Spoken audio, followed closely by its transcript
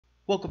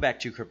Welcome back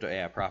to Crypto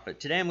AI Profit.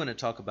 Today I'm going to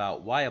talk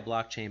about why a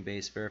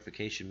blockchain-based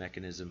verification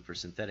mechanism for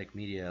synthetic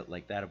media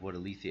like that of what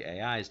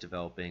Alethea.AI is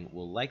developing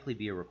will likely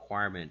be a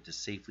requirement to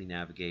safely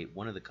navigate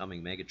one of the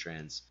coming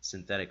megatrends,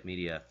 synthetic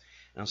media.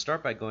 And I'll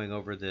start by going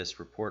over this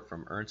report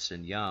from Ernst &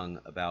 Young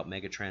about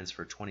megatrends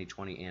for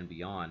 2020 and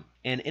beyond.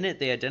 And in it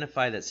they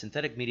identify that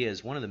synthetic media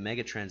is one of the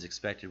megatrends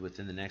expected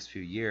within the next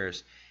few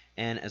years.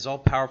 And as all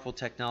powerful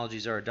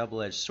technologies are a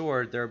double-edged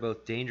sword, there are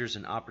both dangers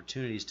and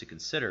opportunities to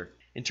consider.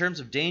 In terms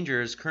of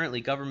dangers,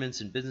 currently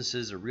governments and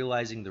businesses are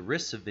realizing the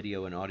risks of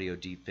video and audio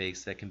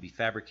deepfakes that can be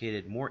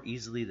fabricated more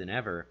easily than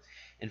ever.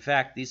 In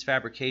fact, these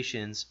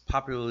fabrications,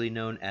 popularly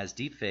known as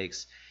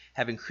deepfakes,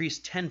 have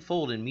increased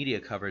tenfold in media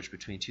coverage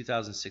between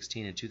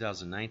 2016 and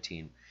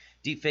 2019.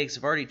 Deepfakes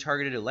have already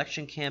targeted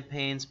election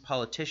campaigns,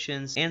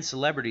 politicians, and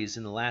celebrities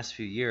in the last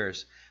few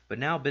years, but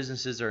now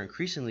businesses are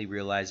increasingly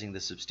realizing the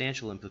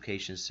substantial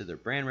implications to their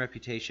brand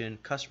reputation,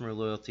 customer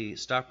loyalty,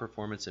 stock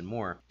performance, and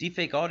more.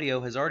 Deepfake audio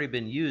has already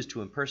been used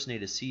to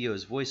impersonate a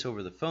CEO's voice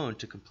over the phone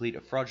to complete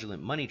a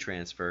fraudulent money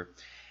transfer.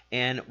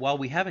 And while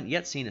we haven't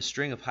yet seen a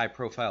string of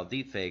high-profile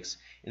deepfakes,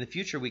 in the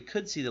future we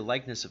could see the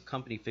likeness of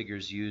company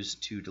figures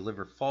used to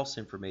deliver false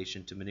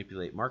information to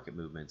manipulate market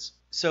movements.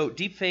 So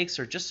deepfakes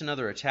are just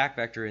another attack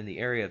vector in the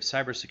area of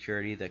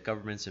cybersecurity that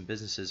governments and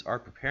businesses are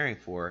preparing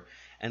for,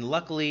 and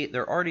luckily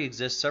there already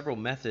exist several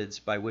methods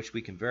by which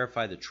we can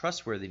verify the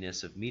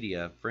trustworthiness of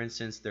media. For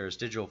instance, there's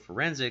digital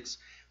forensics,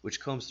 which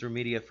combs through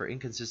media for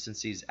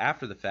inconsistencies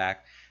after the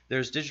fact.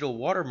 There's digital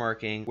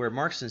watermarking, where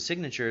marks and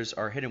signatures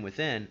are hidden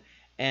within.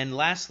 And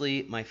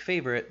lastly, my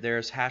favorite,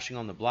 there's hashing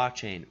on the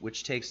blockchain,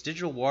 which takes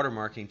digital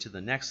watermarking to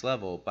the next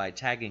level by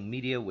tagging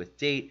media with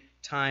date,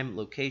 time,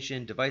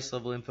 location, device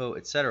level info,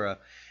 etc.,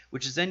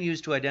 which is then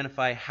used to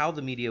identify how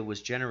the media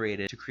was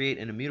generated to create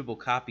an immutable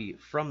copy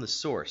from the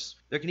source.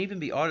 There can even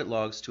be audit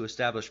logs to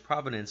establish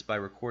provenance by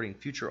recording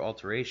future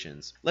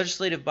alterations.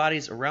 Legislative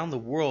bodies around the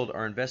world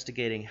are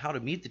investigating how to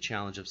meet the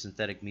challenge of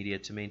synthetic media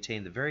to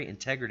maintain the very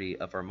integrity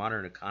of our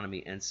modern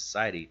economy and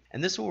society.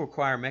 And this will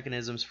require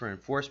mechanisms for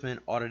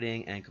enforcement,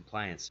 auditing, and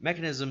compliance.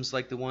 Mechanisms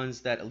like the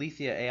ones that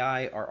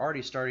Alethea.AI are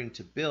already starting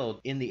to build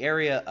in the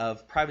area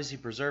of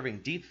privacy-preserving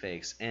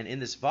deepfakes. And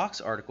in this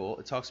Vox article,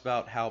 it talks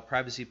about how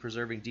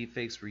privacy-preserving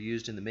deepfakes were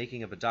used in the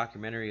making of a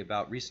documentary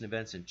about recent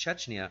events in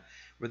Chechnya,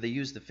 where they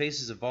used the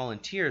faces of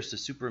volunteers to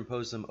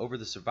superimpose them over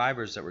the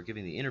survivors that were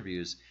giving the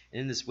interviews,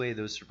 and in this way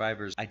those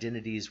survivors'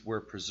 identities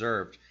were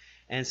preserved.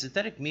 And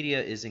synthetic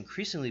media is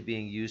increasingly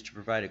being used to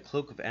provide a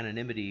cloak of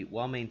anonymity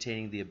while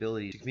maintaining the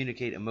ability to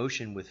communicate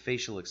emotion with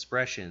facial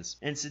expressions.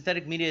 And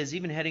synthetic media is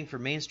even heading for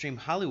mainstream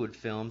Hollywood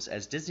films,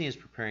 as Disney is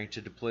preparing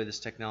to deploy this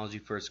technology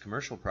for its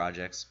commercial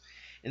projects.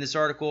 In this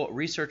article, a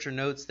researcher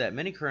notes that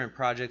many current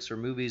projects or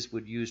movies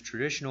would use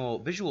traditional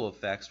visual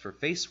effects for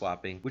face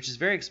swapping, which is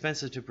very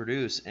expensive to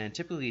produce and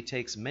typically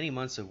takes many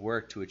months of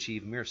work to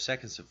achieve mere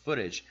seconds of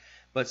footage.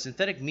 But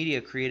synthetic media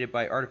created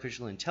by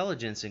artificial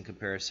intelligence, in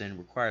comparison,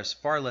 requires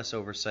far less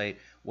oversight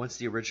once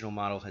the original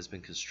model has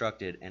been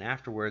constructed, and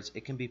afterwards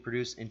it can be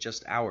produced in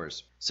just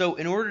hours. So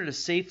in order to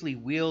safely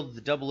wield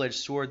the double-edged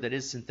sword that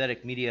is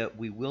synthetic media,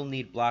 we will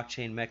need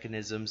blockchain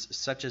mechanisms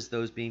such as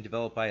those being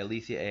developed by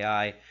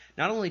Alethea.AI,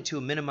 not only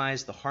to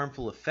minimize the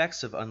harmful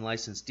effects of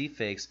unlicensed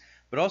deepfakes,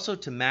 but also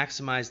to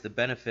maximize the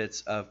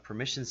benefits of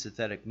permissioned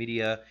synthetic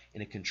media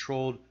in a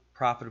controlled,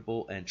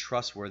 profitable, and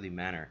trustworthy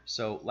manner.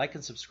 So like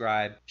and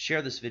subscribe,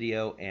 share this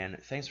video, and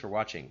thanks for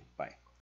watching. Bye.